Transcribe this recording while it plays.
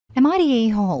Am I the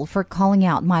a-hole for calling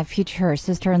out my future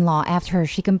sister-in-law after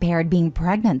she compared being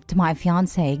pregnant to my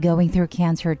fiancé going through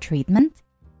cancer treatment?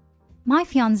 My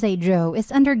fiancé Joe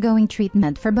is undergoing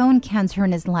treatment for bone cancer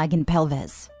in his leg and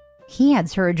pelvis. He had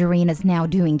surgery and is now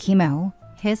doing chemo.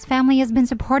 His family has been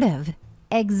supportive,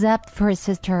 except for his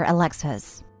sister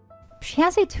Alexis. She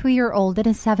has a 2-year-old and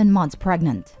is 7 months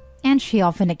pregnant, and she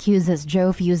often accuses Joe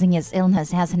of using his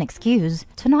illness as an excuse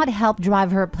to not help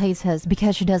drive her places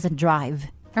because she doesn't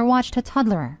drive or watch a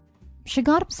toddler. She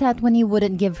got upset when he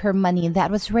wouldn't give her money that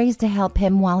was raised to help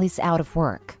him while he's out of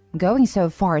work, going so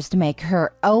far as to make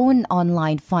her own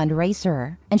online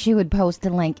fundraiser, and she would post the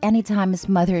link anytime his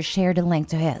mother shared a link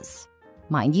to his.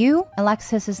 Mind you,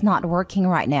 Alexis is not working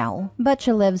right now, but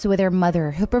she lives with her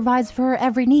mother who provides for her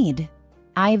every need.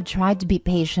 I've tried to be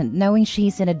patient knowing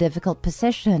she's in a difficult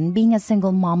position being a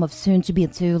single mom of soon-to-be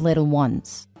 2 little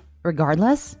ones.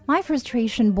 Regardless, my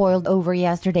frustration boiled over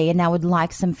yesterday and I would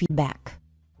like some feedback.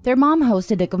 Their mom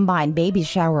hosted a combined baby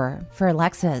shower for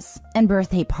Alexis and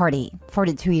birthday party for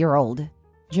the 2-year-old.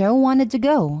 Joe wanted to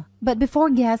go, but before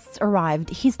guests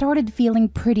arrived, he started feeling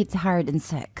pretty tired and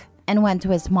sick and went to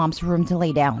his mom's room to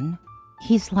lay down.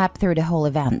 He slept through the whole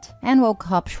event and woke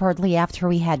up shortly after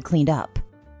we had cleaned up.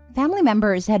 Family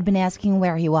members had been asking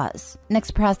where he was and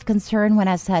expressed concern when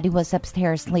I said he was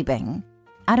upstairs sleeping.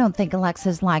 I don't think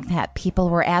Alexis liked that people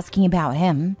were asking about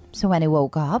him, so when he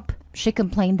woke up, she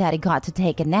complained that he got to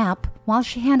take a nap while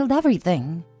she handled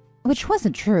everything. Which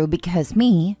wasn't true because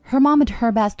me, her mom and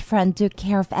her best friend took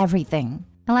care of everything.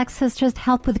 Alexis just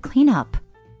helped with cleanup.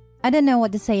 I didn't know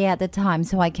what to say at the time,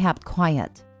 so I kept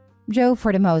quiet. Joe,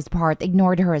 for the most part,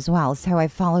 ignored her as well, so I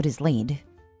followed his lead.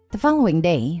 The following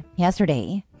day,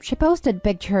 yesterday, she posted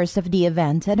pictures of the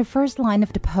event and the first line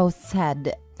of the post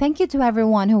said, "Thank you to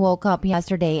everyone who woke up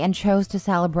yesterday and chose to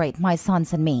celebrate my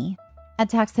sons and me." I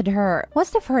texted her, "What's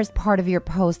the first part of your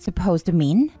post supposed to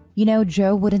mean? You know,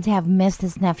 Joe wouldn't have missed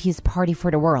his nephew's party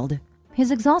for the world.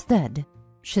 He's exhausted."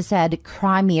 She said,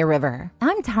 "Cry me a river.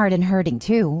 I'm tired and hurting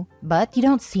too, but you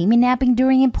don't see me napping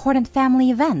during important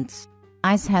family events."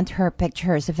 I sent her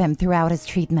pictures of him throughout his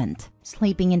treatment,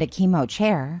 sleeping in the chemo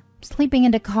chair, sleeping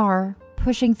in the car,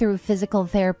 pushing through physical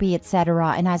therapy,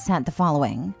 etc., and I sent the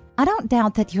following. "I don't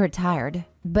doubt that you're tired,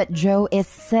 but Joe is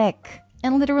sick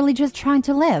and literally just trying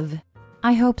to live.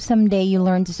 I hope someday you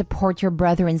learn to support your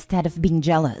brother instead of being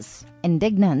jealous,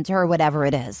 indignant, or whatever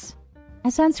it is." I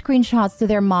sent screenshots to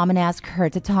their mom and asked her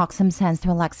to talk some sense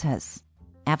to Alexis.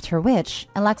 After which,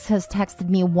 Alexis texted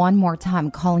me one more time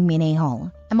calling me an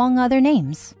a-hole, among other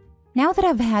names. Now that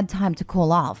I've had time to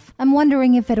cool off, I'm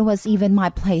wondering if it was even my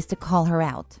place to call her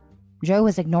out. Joe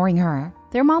was ignoring her.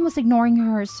 Their mom was ignoring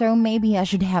her, so maybe I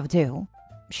should have too.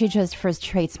 She just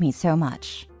frustrates me so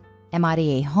much. Am I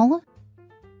the a-hole?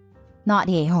 Not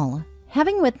the a-hole.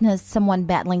 Having witnessed someone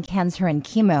battling cancer and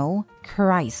chemo,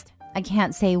 Christ, I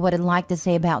can't say what I'd like to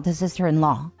say about the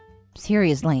sister-in-law.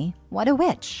 Seriously, what a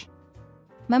witch.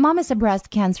 My mom is a breast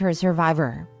cancer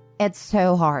survivor. It's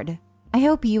so hard. I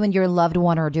hope you and your loved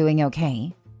one are doing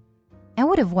okay. I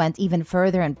would have went even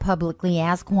further and publicly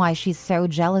asked why she's so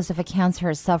jealous of a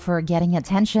cancer sufferer getting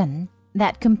attention,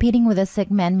 that competing with a sick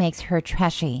man makes her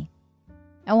trashy.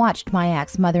 I watched my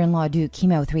ex-mother-in-law do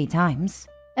chemo 3 times.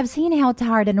 I've seen how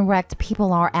tired and wrecked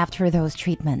people are after those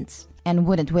treatments, and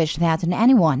wouldn't wish that on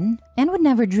anyone, and would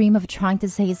never dream of trying to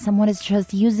say someone is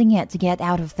just using it to get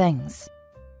out of things.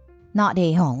 Not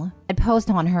a-hole. I'd post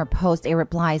on her post a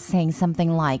reply saying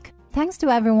something like, "Thanks to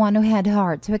everyone who had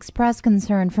heart to express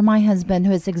concern for my husband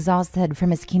who is exhausted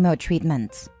from his chemo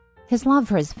treatments. His love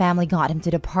for his family got him to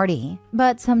the party,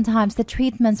 but sometimes the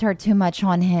treatments are too much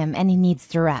on him and he needs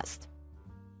to rest."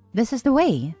 This is the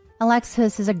way.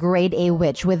 Alexis is a grade A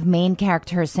witch with main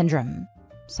character syndrome.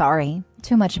 Sorry,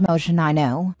 too much emotion, I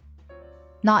know.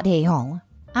 Not a-hole.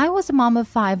 I was a mom of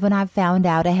 5 when I found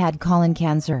out I had colon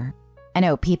cancer. I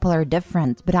know people are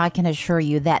different, but I can assure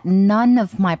you that none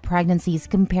of my pregnancies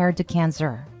compared to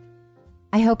cancer.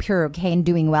 I hope you're okay and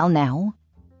doing well now.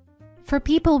 For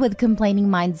people with complaining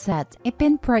mindset, a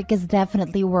pinprick is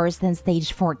definitely worse than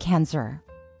stage 4 cancer.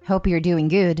 Hope you're doing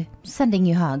good. Sending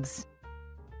you hugs.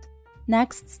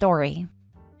 Next story.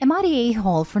 Am I the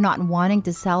a-hole for not wanting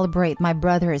to celebrate my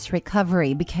brother's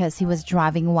recovery because he was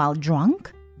driving while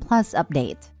drunk? Plus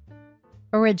update.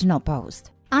 Original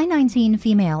post. I-19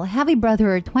 female have a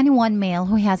brother 21 male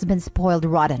who has been spoiled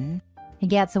rotten. He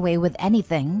gets away with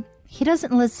anything. He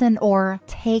doesn't listen or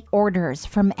take orders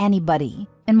from anybody,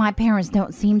 and my parents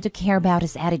don't seem to care about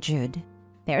his attitude.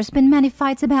 There's been many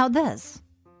fights about this.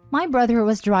 My brother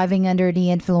was driving under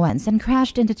the influence and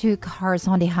crashed into 2 cars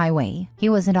on the highway. He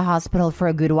was in the hospital for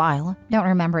a good while, don't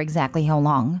remember exactly how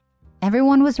long.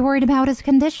 Everyone was worried about his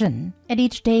condition, and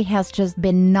each day has just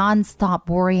been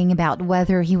non-stop worrying about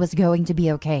whether he was going to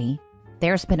be okay.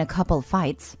 There's been a couple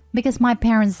fights because my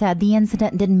parents said the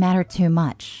incident didn't matter too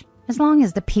much. As long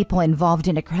as the people involved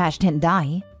in the crash didn't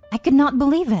die, I could not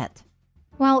believe it.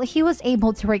 Well, he was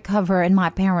able to recover and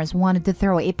my parents wanted to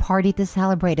throw a party to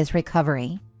celebrate his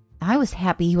recovery. I was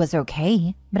happy he was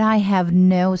okay, but I have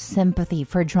no sympathy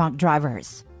for drunk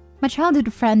drivers. My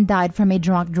childhood friend died from a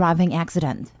drunk driving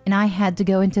accident, and I had to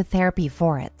go into therapy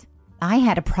for it. I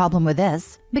had a problem with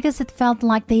this because it felt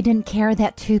like they didn't care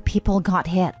that 2 people got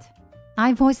hit.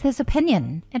 I voiced this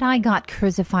opinion, and I got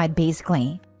crucified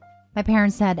basically. My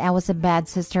parents said I was a bad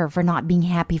sister for not being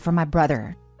happy for my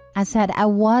brother. I said I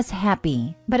was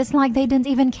happy, but it's like they didn't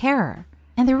even care.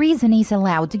 And the reason he's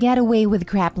allowed to get away with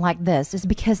crap like this is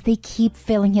because they keep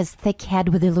filling his thick head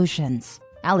with illusions.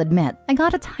 I'll admit, I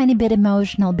got a tiny bit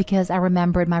emotional because I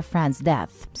remembered my friend's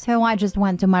death, so I just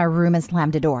went to my room and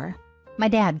slammed the door. My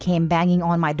dad came banging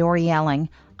on my door yelling,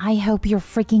 "I hope you're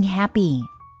freaking happy."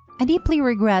 I deeply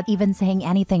regret even saying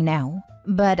anything now.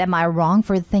 But am I wrong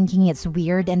for thinking it's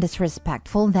weird and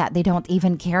disrespectful that they don't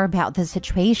even care about the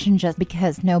situation just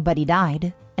because nobody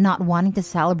died, and not wanting to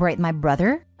celebrate my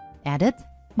brother? Edit.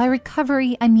 By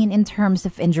recovery, I mean in terms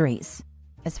of injuries.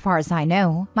 As far as I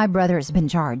know, my brother has been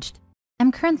charged.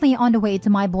 I'm currently on the way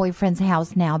to my boyfriend's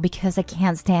house now because I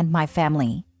can't stand my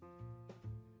family.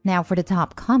 Now for the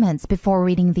top comments before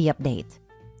reading the update.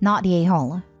 Not the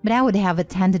a-hole, but I would have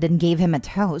attended and gave him a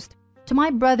toast. To my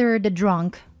brother, the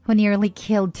drunk, who nearly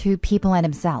killed 2 people and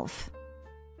himself.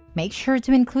 Make sure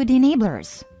to include the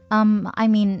enablers.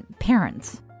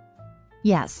 Parents.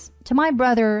 Yes, to my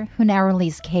brother, who narrowly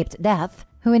escaped death,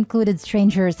 who included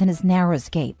strangers in his narrow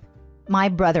escape. My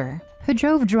brother, who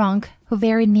drove drunk, who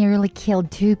very nearly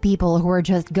killed 2 people who were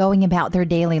just going about their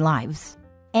daily lives.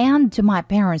 And to my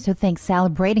parents who think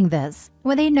celebrating this,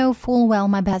 when they know full well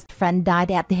my best friend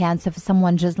died at the hands of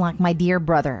someone just like my dear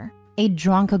brother. A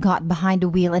drunk who got behind the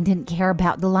wheel and didn't care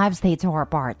about the lives they tore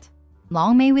apart.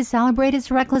 Long may we celebrate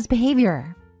his reckless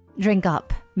behavior. Drink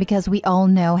up, because we all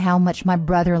know how much my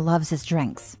brother loves his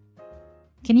drinks.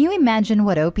 Can you imagine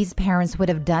what Opie's parents would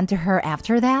have done to her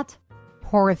after that?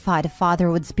 Horrified, a father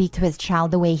would speak to his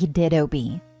child the way he did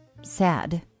Opie.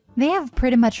 Sad. They have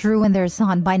pretty much ruined their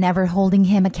son by never holding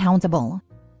him accountable.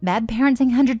 Bad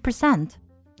parenting 100%.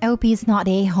 Opie's not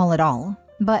a-hole at all,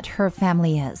 but her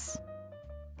family is.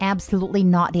 Absolutely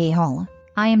not a-hole.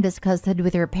 I am disgusted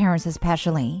with your parents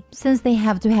especially, since they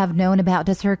have to have known about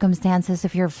the circumstances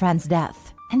of your friend's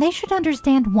death. And they should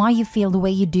understand why you feel the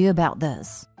way you do about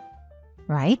this.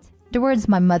 Right? The words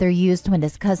my mother used when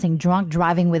discussing drunk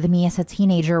driving with me as a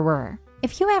teenager were,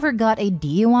 "If you ever got a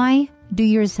DUI, do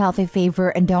yourself a favor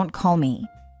and don't call me.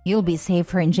 You'll be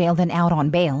safer in jail than out on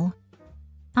bail."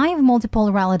 I have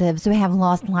multiple relatives who have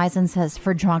lost licenses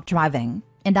for drunk driving,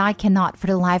 and I cannot for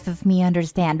the life of me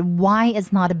understand why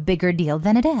it's not a bigger deal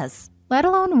than it is. Let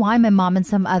alone why my mom and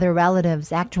some other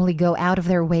relatives actually go out of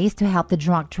their ways to help the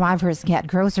drunk drivers get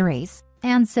groceries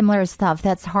and similar stuff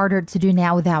that's harder to do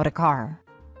now without a car.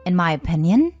 In my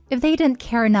opinion, if they didn't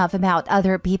care enough about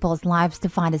other people's lives to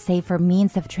find a safer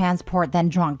means of transport than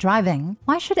drunk driving,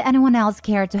 why should anyone else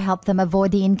care to help them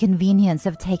avoid the inconvenience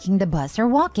of taking the bus or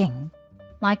walking?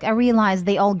 Like, I realize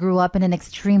they all grew up in an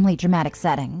extremely dramatic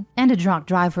setting, and the drunk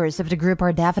drivers of the group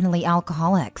are definitely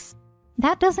alcoholics.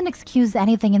 That doesn't excuse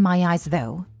anything in my eyes,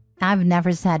 though. I've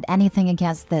never said anything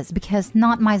against this because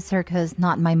not my circus,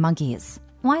 not my monkeys.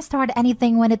 Why start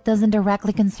anything when it doesn't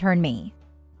directly concern me?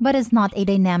 But it's not a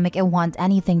dynamic I want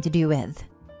anything to do with.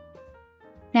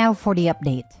 Now for the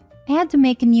update. I had to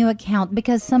make a new account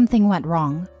because something went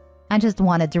wrong. I just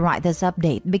wanted to write this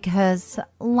update because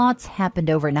lots happened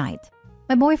overnight.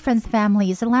 My boyfriend's family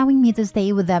is allowing me to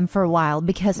stay with them for a while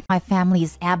because my family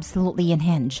is absolutely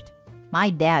unhinged.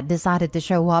 My dad decided to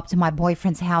show up to my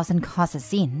boyfriend's house and cause a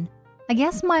scene. I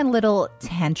guess my little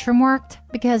tantrum worked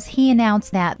because he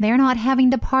announced that they're not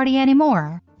having the party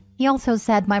anymore. He also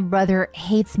said my brother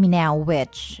hates me now,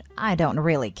 which I don't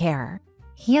really care.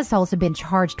 He has also been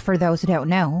charged, for those who don't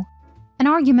know. An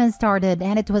argument started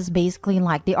and it was basically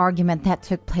like the argument that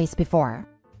took place before.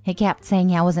 He kept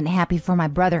saying I wasn't happy for my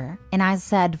brother, and I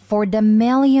said for the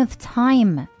millionth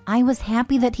time, I was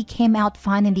happy that he came out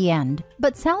fine in the end,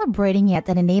 but celebrating it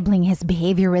and enabling his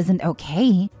behavior isn't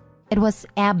okay. It was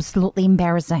absolutely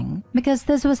embarrassing because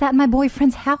this was at my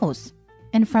boyfriend's house,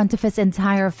 in front of his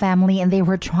entire family, and they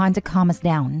were trying to calm us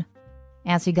down.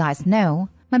 As you guys know,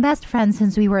 my best friend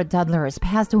since we were toddlers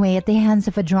passed away at the hands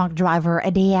of a drunk driver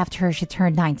a day after she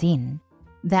turned 19.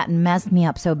 That messed me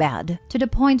up so bad, to the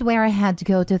point where I had to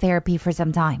go to therapy for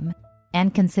some time.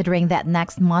 And considering that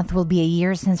next month will be a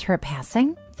year since her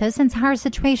passing, this entire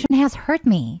situation has hurt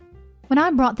me. When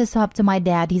I brought this up to my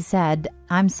dad, he said,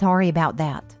 "I'm sorry about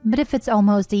that, but if it's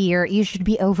almost a year, you should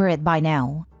be over it by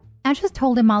now." I just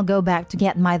told him I'll go back to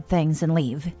get my things and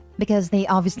leave, because they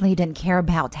obviously didn't care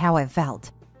about how I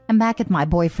felt. I'm back at my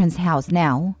boyfriend's house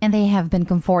now, and they have been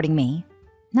comforting me.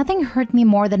 Nothing hurt me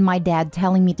more than my dad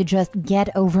telling me to just get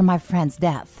over my friend's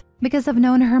death, because I've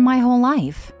known her my whole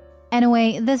life.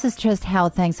 Anyway, this is just how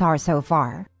things are so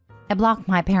far. I blocked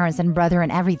my parents and brother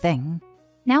and everything.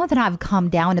 Now that I've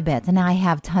calmed down a bit and I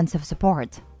have tons of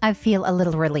support, I feel a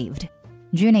little relieved.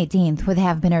 June 18th would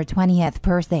have been her 20th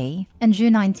birthday, and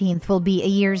June 19th will be a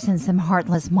year since some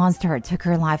heartless monster took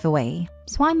her life away.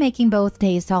 So I'm making both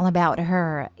days all about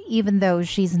her, even though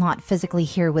she's not physically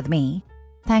here with me.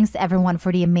 Thanks to everyone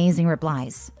for the amazing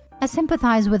replies. I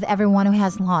sympathize with everyone who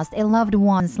has lost a loved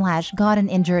one / gotten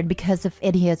injured because of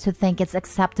idiots who think it's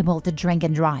acceptable to drink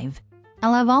and drive. I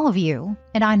love all of you,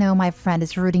 and I know my friend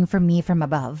is rooting for me from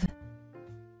above.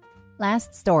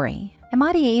 Last story. Am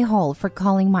I the a-hole for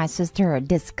calling my sister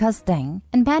disgusting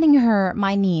and banning her,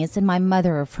 my niece, and my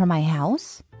mother from my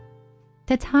house?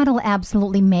 The title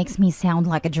absolutely makes me sound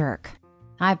like a jerk.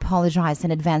 I apologize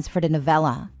in advance for the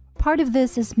novella. Part of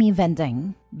this is me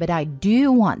venting, but I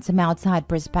do want some outside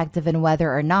perspective on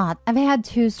whether or not I've had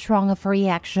too strong of a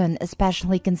reaction,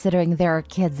 especially considering there are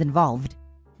kids involved.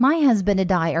 My husband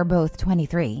and I are both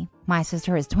 23. My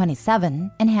sister is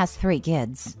 27 and has 3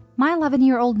 kids. My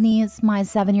 11-year-old niece, my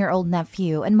 7-year-old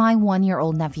nephew, and my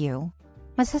 1-year-old nephew.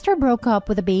 My sister broke up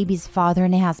with the baby's father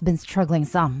and has been struggling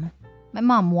some. My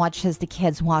mom watches the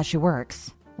kids while she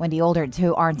works. When the older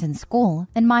 2 aren't in school,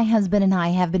 then my husband and I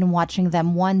have been watching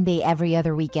them one day every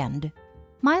other weekend.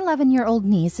 My 11-year-old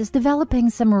niece is developing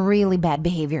some really bad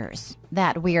behaviors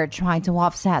that we are trying to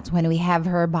offset when we have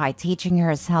her by teaching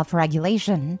her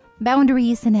self-regulation,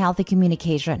 boundaries, and healthy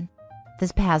communication.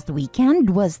 This past weekend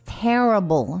was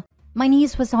terrible. My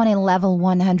niece was on a level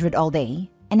 100 all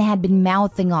day and had been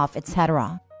mouthing off,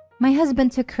 etc. My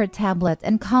husband took her tablet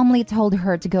and calmly told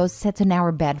her to go sit in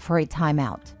our bed for a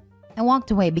timeout. I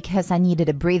walked away because I needed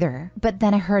a breather, but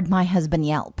then I heard my husband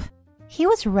yelp. He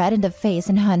was red in the face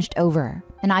and hunched over,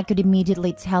 and I could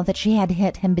immediately tell that she had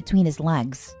hit him between his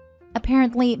legs.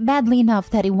 Apparently, badly enough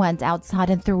that he went outside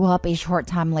and threw up a short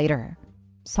time later.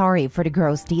 Sorry for the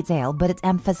gross detail, but it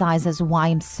emphasizes why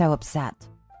I'm so upset.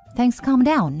 Things calmed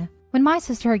down. When my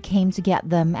sister came to get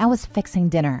them, I was fixing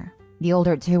dinner. The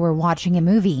older 2 were watching a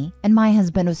movie, and my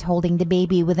husband was holding the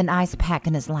baby with an ice pack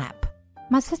in his lap.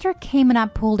 My sister came and I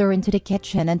pulled her into the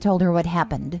kitchen and told her what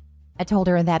happened. I told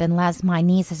her that unless my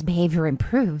niece's behavior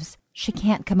improves, she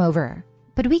can't come over,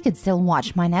 but we could still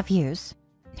watch my nephews.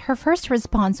 Her first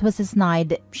response was a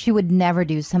snide, she would never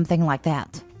do something like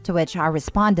that, to which I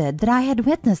responded that I had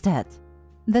witnessed it.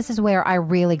 This is where I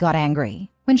really got angry.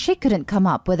 When she couldn't come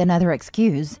up with another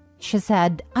excuse, she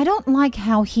said, "I don't like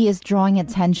how he is drawing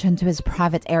attention to his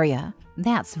private area.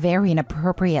 That's very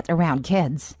inappropriate around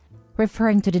kids,"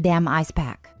 referring to the damn ice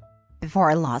pack.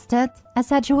 Before I lost it, I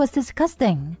said she was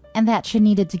disgusting and that she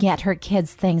needed to get her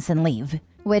kids' things and leave,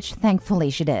 which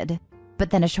thankfully she did. But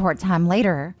then a short time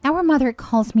later, our mother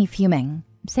calls me fuming,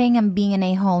 saying I'm being an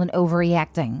a-hole and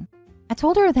overreacting. I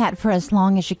told her that for as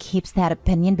long as she keeps that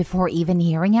opinion before even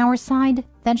hearing our side,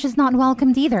 then she's not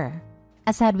welcomed either.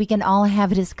 I said we can all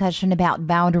have a discussion about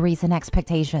boundaries and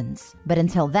expectations, but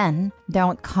until then,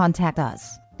 don't contact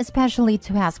us, especially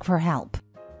to ask for help.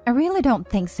 I really don't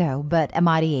think so, but am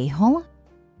I the a-hole?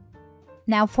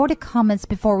 Now for the comments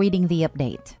before reading the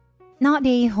update. Not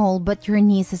the a-hole, but your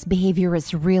niece's behavior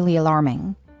is really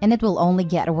alarming, and it will only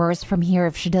get worse from here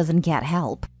if she doesn't get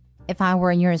help. If I were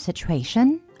in your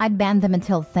situation, I'd ban them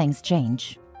until things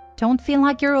change. Don't feel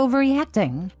like you're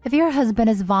overreacting. If your husband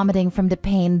is vomiting from the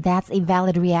pain, that's a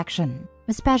valid reaction,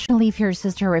 especially if your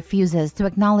sister refuses to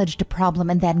acknowledge the problem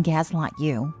and then gaslight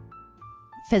you.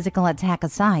 Physical attack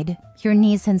aside, your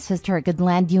niece and sister could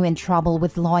land you in trouble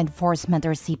with law enforcement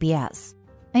or CPS.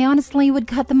 I honestly would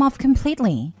cut them off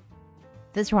completely.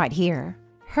 This right here,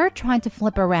 her trying to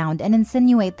flip around and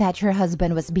insinuate that your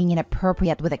husband was being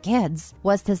inappropriate with the kids,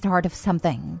 was the start of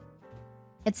something.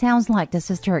 It sounds like the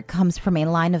sister comes from a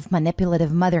line of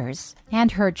manipulative mothers,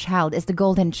 and her child is the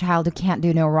golden child who can't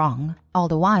do no wrong. All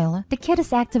the while, the kid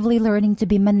is actively learning to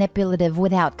be manipulative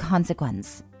without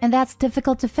consequence. And that's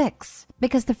difficult to fix,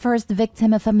 because the first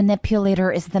victim of a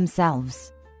manipulator is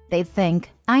themselves. They think,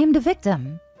 I am the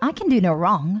victim. I can do no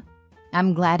wrong.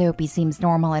 I'm glad Opie seems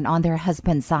normal and on their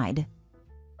husband's side.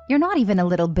 You're not even a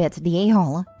little bit the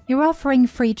a-hole. You're offering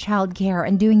free childcare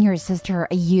and doing your sister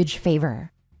a huge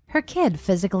favor. Her kid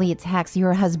physically attacks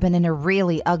your husband in a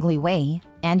really ugly way,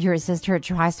 and your sister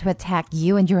tries to attack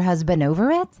you and your husband over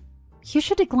it? You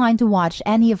should decline to watch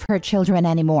any of her children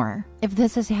anymore, if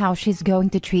this is how she's going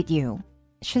to treat you.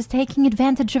 She's taking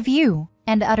advantage of you,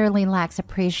 and utterly lacks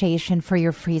appreciation for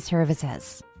your free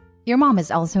services. Your mom is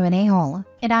also an a-hole,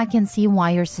 and I can see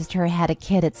why your sister had a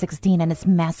kid at 16 and is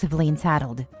massively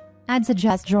entitled. I'd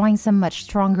suggest drawing some much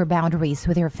stronger boundaries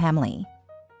with your family.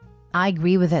 I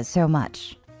agree with this so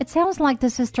much. It sounds like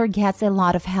the sister gets a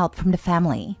lot of help from the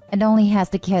family and only has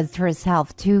the kids to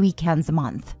herself 2 weekends a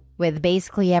month, with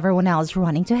basically everyone else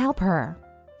running to help her.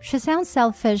 She sounds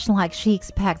selfish, like she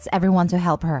expects everyone to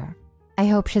help her. I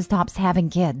hope she stops having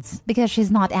kids because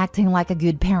she's not acting like a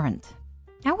good parent.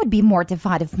 I would be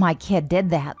mortified if my kid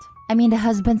did that. I mean, the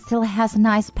husband still has a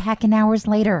nice packing hours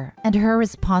later, and her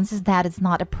response is that it's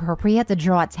not appropriate to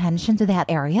draw attention to that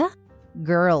area?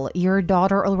 Girl, your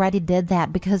daughter already did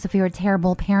that because of your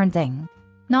terrible parenting.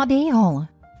 Not a-hole.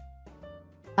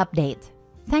 Update.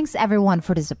 Thanks everyone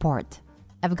for the support.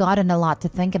 I've gotten a lot to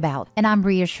think about, and I'm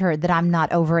reassured that I'm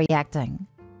not overreacting.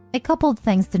 A couple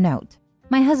things to note.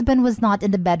 My husband was not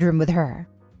in the bedroom with her.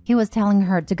 He was telling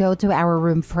her to go to our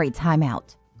room for a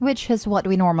timeout, which is what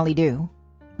we normally do.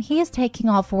 He is taking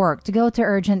off work to go to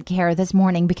urgent care this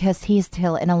morning because he is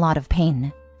still in a lot of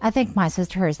pain. I think my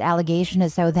sister's allegation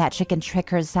is so that she can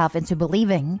trick herself into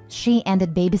believing she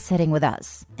ended babysitting with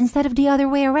us, instead of the other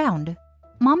way around.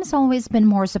 Mom's always been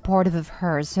more supportive of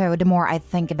her, so the more I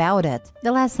think about it,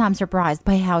 the less I'm surprised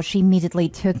by how she immediately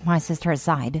took my sister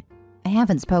aside. I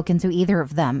haven't spoken to either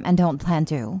of them and don't plan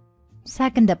to.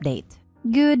 Second update.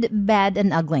 Good, bad,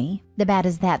 and ugly. The bad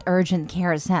is that urgent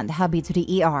care sent hubby to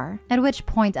the ER, at which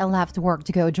point I left work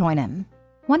to go join him.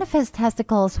 One of his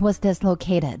testicles was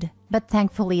dislocated, but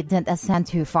thankfully it didn't ascend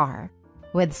too far.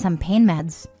 With some pain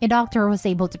meds, a doctor was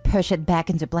able to push it back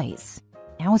into place.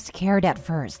 I was scared at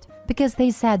first, because they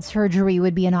said surgery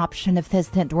would be an option if this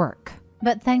didn't work,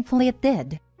 but thankfully it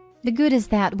did. The good is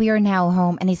that we are now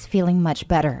home and he's feeling much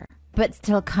better, but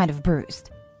still kind of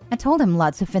bruised. I told him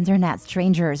lots of internet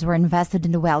strangers were invested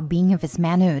in the well-being of his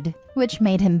manhood, which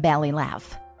made him belly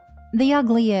laugh. The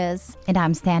ugly is, and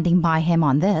I'm standing by him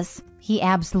on this, he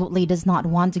absolutely does not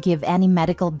want to give any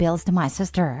medical bills to my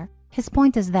sister. His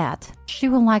point is that she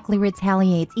will likely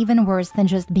retaliate even worse than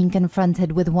just being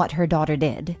confronted with what her daughter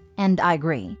did, and I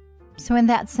agree. So in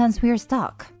that sense, we're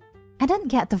stuck. I didn't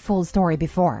get the full story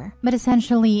before, but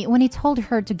essentially, when he told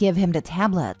her to give him the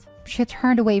tablet, she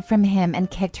turned away from him and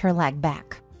kicked her leg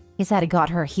back. He said it got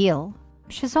her heel.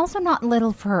 She's also not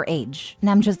little for her age,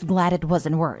 and I'm just glad it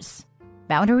wasn't worse.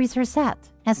 Boundaries are set.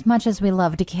 As much as we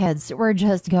love the kids, we're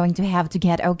just going to have to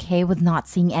get okay with not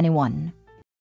seeing anyone.